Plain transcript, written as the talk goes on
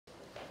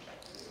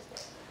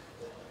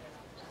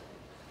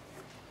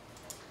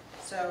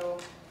So,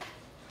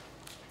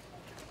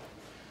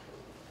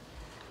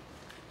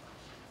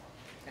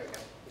 there we go.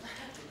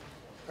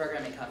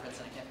 Programming conference,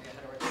 and I can't figure out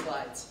how to work the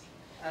slides.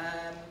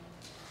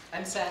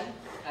 I'm Sen.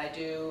 I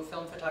do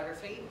film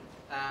photography,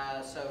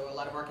 so a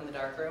lot of work in the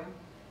darkroom,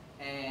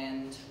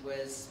 and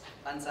was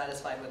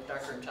unsatisfied with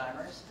darkroom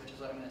timers, which is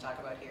what I'm going to talk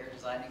about here,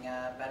 designing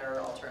a better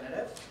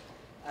alternative.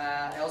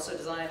 I also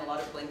design a lot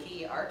of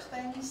blinky art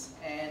things,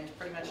 and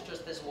pretty much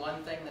just this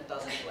one thing that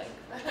doesn't blink,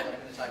 which is what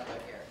I'm going to talk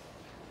about here.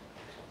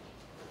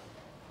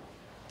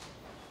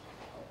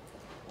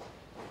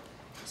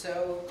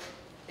 So,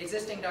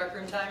 existing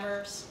darkroom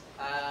timers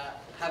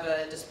have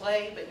a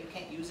display, but you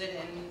can't use it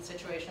in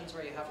situations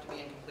where you have to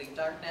be in complete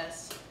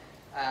darkness.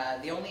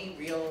 The only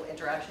real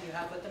interaction you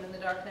have with them in the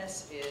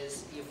darkness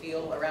is you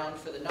feel around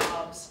for the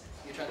knobs,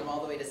 you turn them all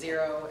the way to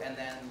 0, and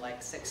then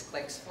like 6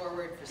 clicks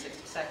forward for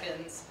 60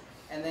 seconds,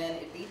 and then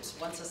it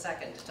beeps once a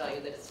second to tell you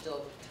that it's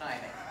still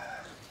timing.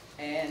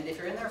 And if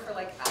you're in there for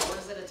like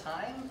hours at a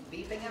time,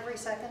 beeping every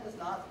second is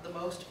not the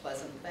most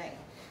pleasant thing.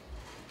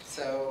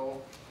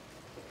 So,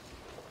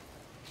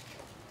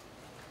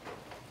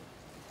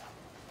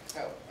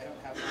 oh, I don't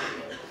have the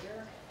video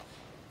here.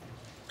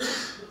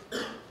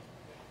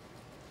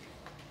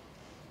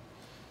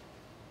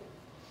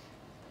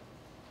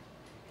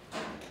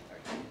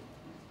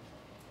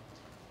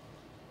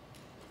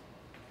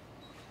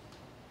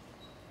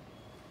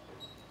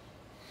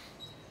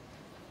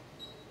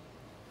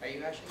 Are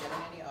you actually getting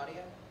any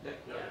audio?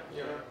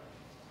 Yeah.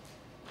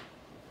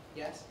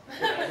 Yes?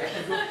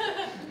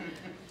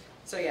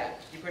 So yeah,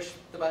 you push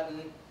the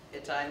button,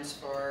 it times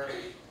for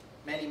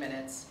many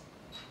minutes,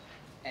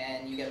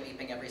 and you get a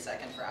beeping every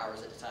second for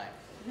hours at a time.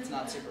 It's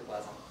not super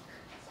pleasant.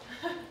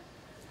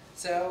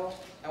 So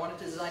I wanted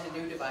to design a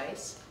new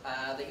device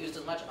that used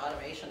as much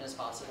automation as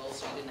possible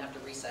so you didn't have to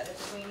reset it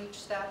between each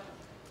step.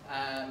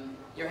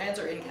 Your hands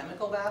are in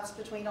chemical baths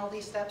between all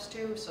these steps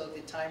too, so the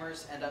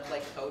timers end up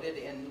like coated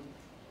in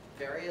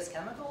various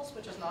chemicals,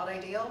 which is not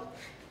ideal.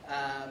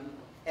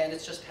 And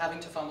it's just having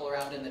to fumble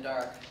around in the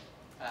dark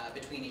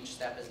between each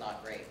step is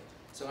not great.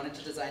 So I wanted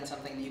to design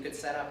something that you could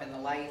set up in the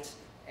light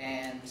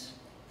and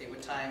it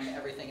would time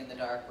everything in the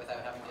dark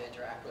without having to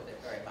interact with it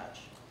very much.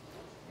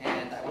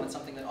 And I wanted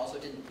something that also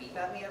didn't beep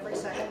at me every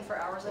second for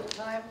hours at a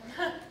time.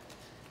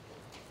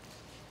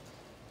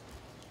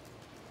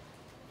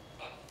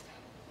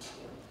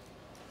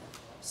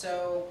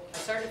 So I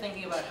started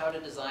thinking about how to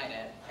design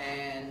it,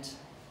 and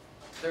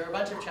there are a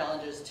bunch of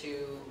challenges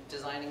to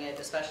designing it,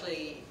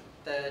 especially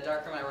the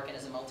darkroom I work in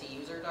is a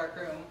multi-user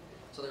darkroom,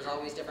 so there's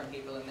always different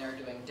people in there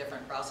doing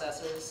different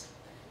processes.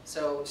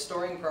 So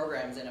storing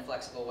programs in a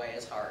flexible way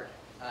is hard.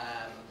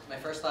 My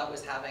first thought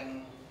was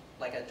having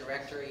like a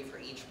directory for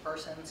each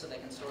person so they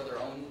can store their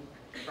own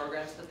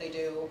programs that they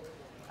do.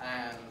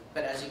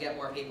 But as you get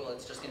more people,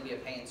 it's just going to be a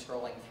pain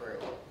scrolling through.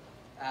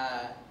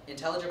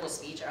 Intelligible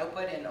speech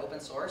output in open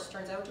source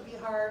turns out to be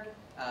hard.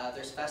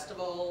 There's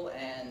Festival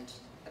and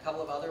a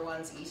couple of other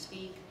ones,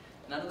 eSpeak.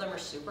 None of them are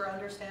super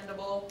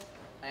understandable,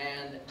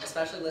 and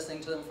especially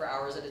listening to them for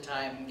hours at a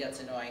time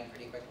gets annoying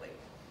pretty quickly.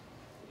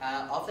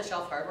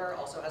 Off-the-shelf hardware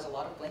also has a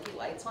lot of blinky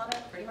lights on it.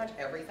 Pretty much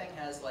everything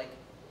has like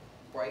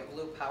bright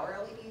blue power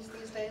LEDs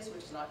these days,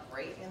 which is not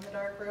great in the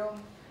dark room.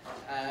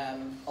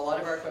 A lot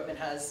of our equipment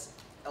has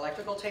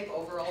electrical tape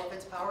over all of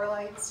its power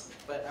lights,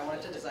 but I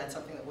wanted to design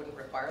something that wouldn't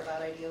require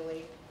that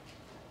ideally.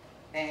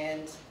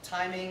 And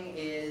timing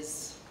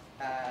is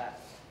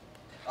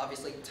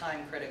obviously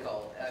time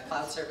critical.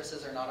 Cloud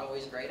services are not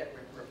always great at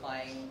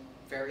replying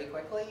very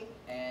quickly,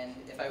 and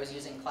if I was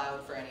using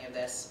cloud for any of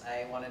this,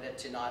 I wanted it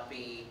to not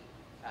be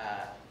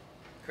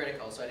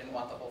critical, so I didn't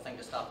want the whole thing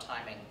to stop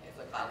timing if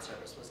the cloud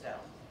service was down.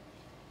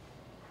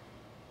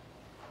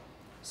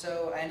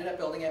 So I ended up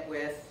building it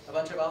with a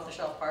bunch of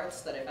off-the-shelf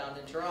parts that I found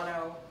in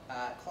Toronto,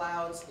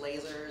 clouds,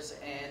 lasers,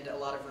 and a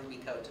lot of Ruby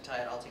code to tie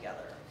it all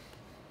together.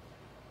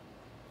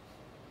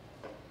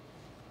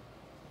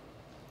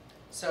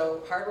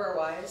 So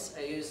hardware-wise,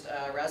 I used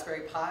a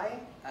Raspberry Pi,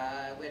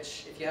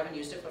 which if you haven't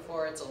used it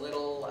before, it's a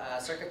little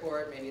circuit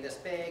board, maybe this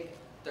big.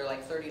 They're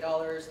like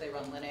 $30, they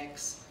run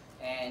Linux,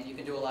 and you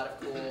can do a lot of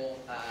cool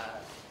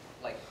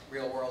like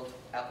real-world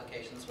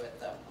applications with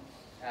them,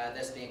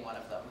 this being one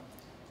of them.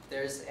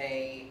 There's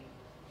a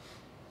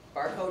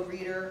barcode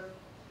reader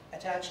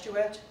attached to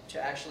it to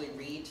actually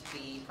read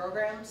the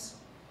programs.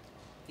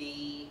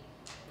 The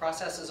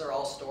processes are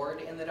all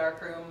stored in the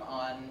darkroom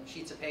on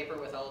sheets of paper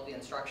with all of the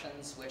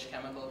instructions, which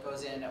chemical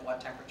goes in, at what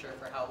temperature,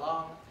 for how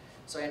long.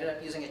 So I ended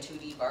up using a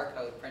 2D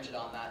barcode printed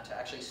on that to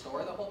actually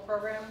store the whole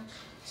program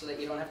so that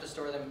you don't have to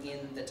store them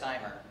in the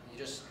timer. You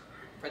just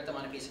print them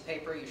on a piece of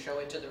paper, you show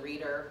it to the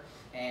reader,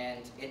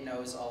 and it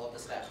knows all of the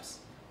steps.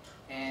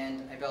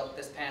 And I built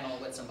this panel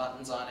with some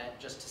buttons on it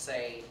just to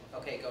say,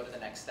 okay, go to the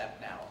next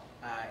step now.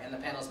 And the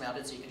panel's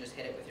mounted so you can just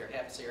hit it with your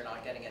hip so you're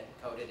not getting it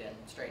coated in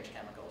strange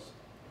chemicals,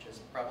 which is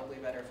probably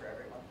better for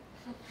everyone.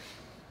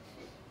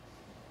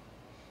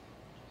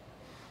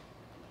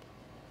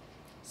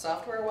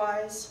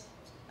 Software-wise,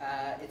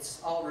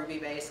 it's all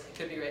Ruby-based. It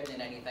could be written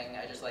in anything.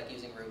 I just like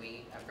using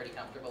Ruby. I'm pretty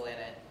comfortable in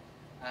it.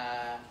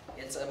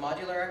 It's a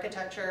modular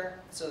architecture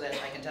so that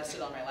I can test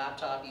it on my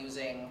laptop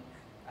using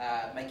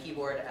my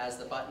keyboard as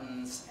the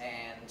buttons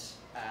and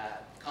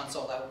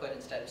console output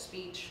instead of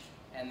speech,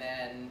 and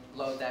then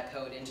load that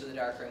code into the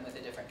darkroom with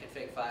a different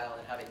config file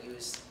and have it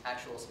use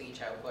actual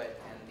speech output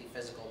and the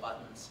physical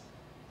buttons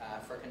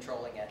for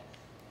controlling it.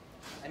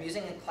 I'm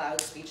using a cloud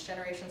speech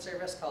generation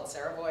service called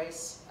Sarah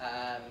Voice.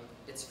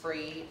 It's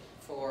free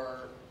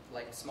for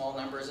like small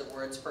numbers of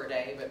words per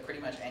day, but pretty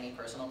much any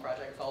personal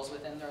project falls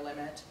within their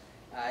limit.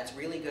 It's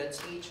really good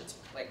speech. It's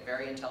like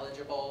very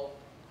intelligible.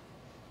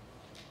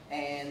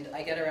 And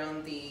I get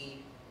around the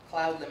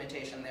cloud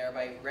limitation there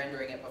by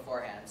rendering it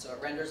beforehand. So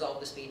it renders all of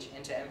the speech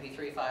into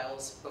MP3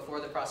 files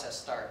before the process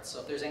starts. So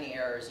if there's any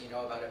errors, you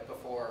know about it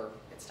before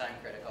it's time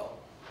critical.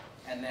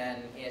 And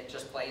then it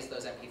just plays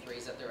those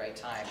MP3s at the right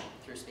time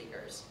through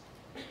speakers.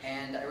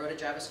 And I wrote a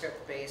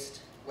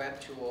JavaScript-based web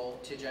tool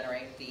to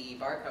generate the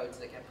barcodes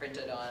that get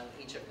printed on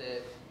each of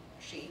the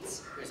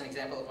sheets. There's an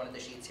example of one of the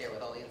sheets here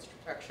with all the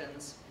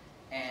instructions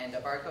and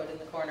a barcode in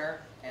the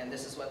corner. And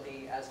this is what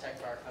the Aztec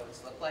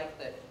barcodes look like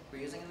that we're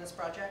using in this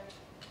project.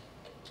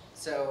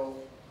 So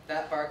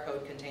that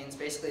barcode contains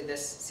basically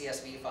this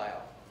CSV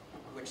file,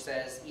 which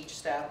says each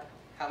step,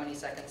 how many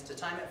seconds to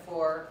time it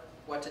for,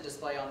 what to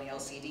display on the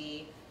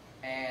LCD,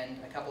 and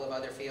a couple of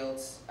other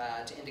fields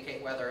to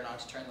indicate whether or not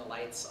to turn the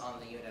lights on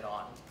the unit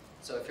on.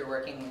 So if you're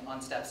working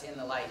on steps in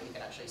the light, you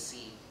can actually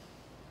see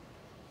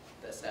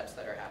the steps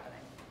that are happening.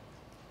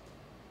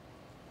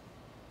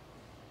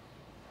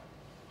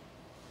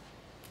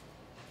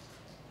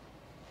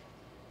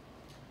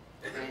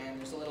 And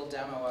there's a little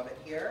demo of it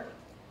here.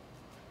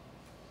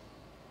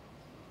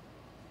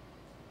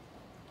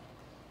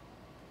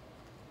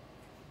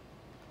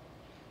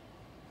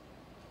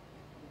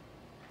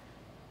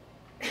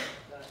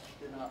 That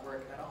did not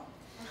work at all.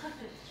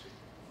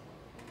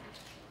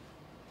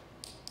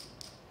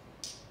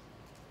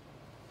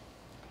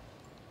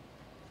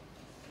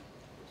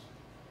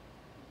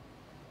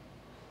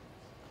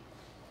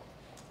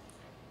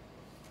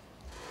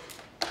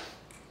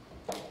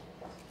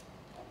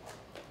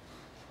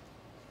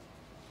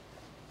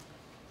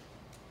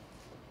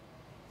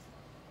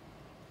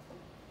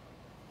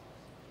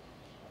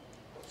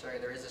 Sorry,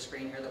 there is a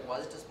screen here that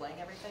was displaying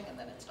everything, and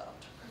then it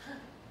stopped.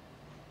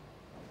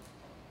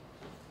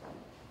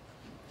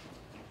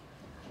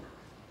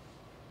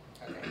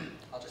 Okay,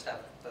 I'll just have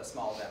the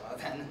small demo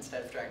then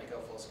instead of trying to go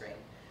full screen.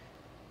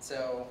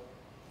 So,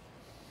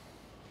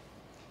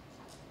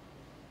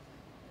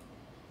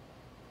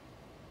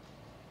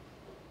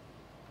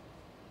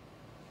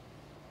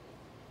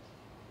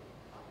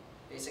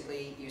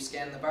 basically, you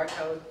scan the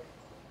barcode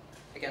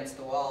against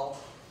the wall.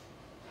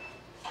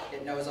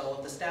 It knows all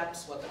of the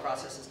steps, what the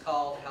process is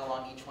called, how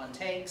long each one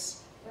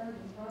takes.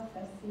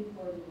 Process C41.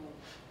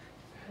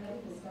 Ready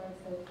to start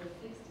for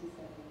 60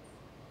 seconds.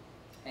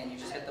 And you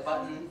just hit the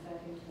button,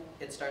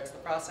 it starts the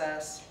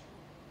process.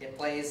 It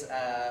plays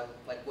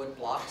like wood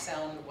block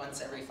sound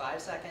once every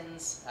 5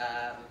 seconds.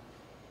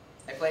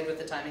 I played with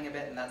the timing a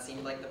bit and that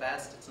seemed like the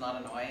best. It's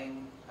not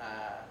annoying,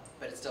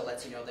 but it still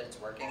lets you know that it's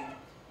working.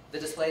 The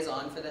display's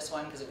on for this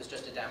one because it was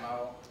just a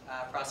demo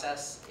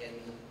process. In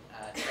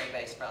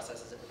tray-based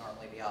processes, it would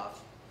normally be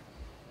off.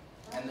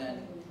 And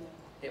then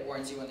it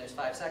warns you when there's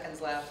 5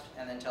 seconds left,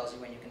 and then tells you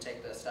when you can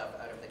take the stuff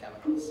out of the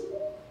chemicals.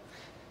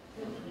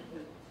 Ready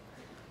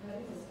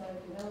to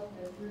start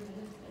development 3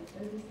 minutes and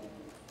 30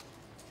 seconds.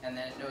 And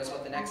then it knows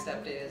what the next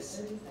step is.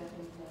 30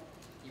 seconds left.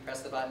 You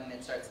press the button,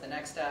 it starts the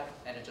next step,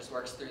 and it just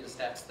works through the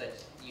steps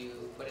that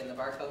you put in the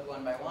barcode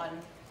one by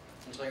one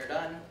until you're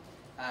done.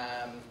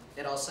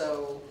 It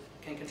also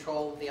can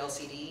control the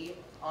LCD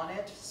on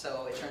it,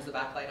 so it turns the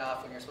backlight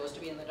off when you're supposed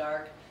to be in the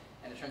dark,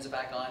 and it turns it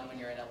back on when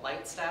you're in a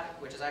light step,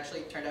 which has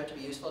actually turned out to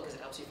be useful because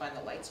it helps you find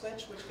the light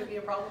switch, which could be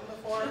a problem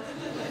before.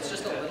 It's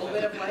just a little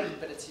bit of light,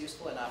 but it's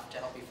useful enough to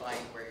help you find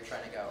where you're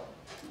trying to go.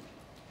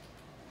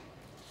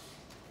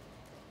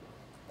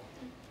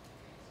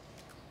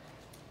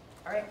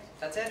 All right,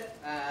 that's it.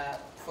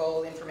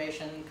 Full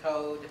information,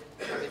 code,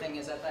 everything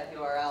is at that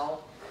URL.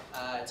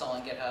 It's all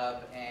on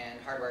GitHub and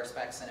hardware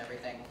specs and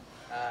everything.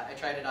 I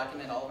try to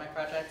document all of my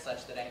projects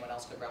such that anyone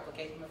else could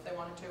replicate them if they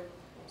wanted to.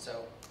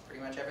 So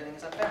pretty much everything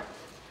is up there.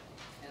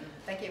 And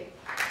thank you.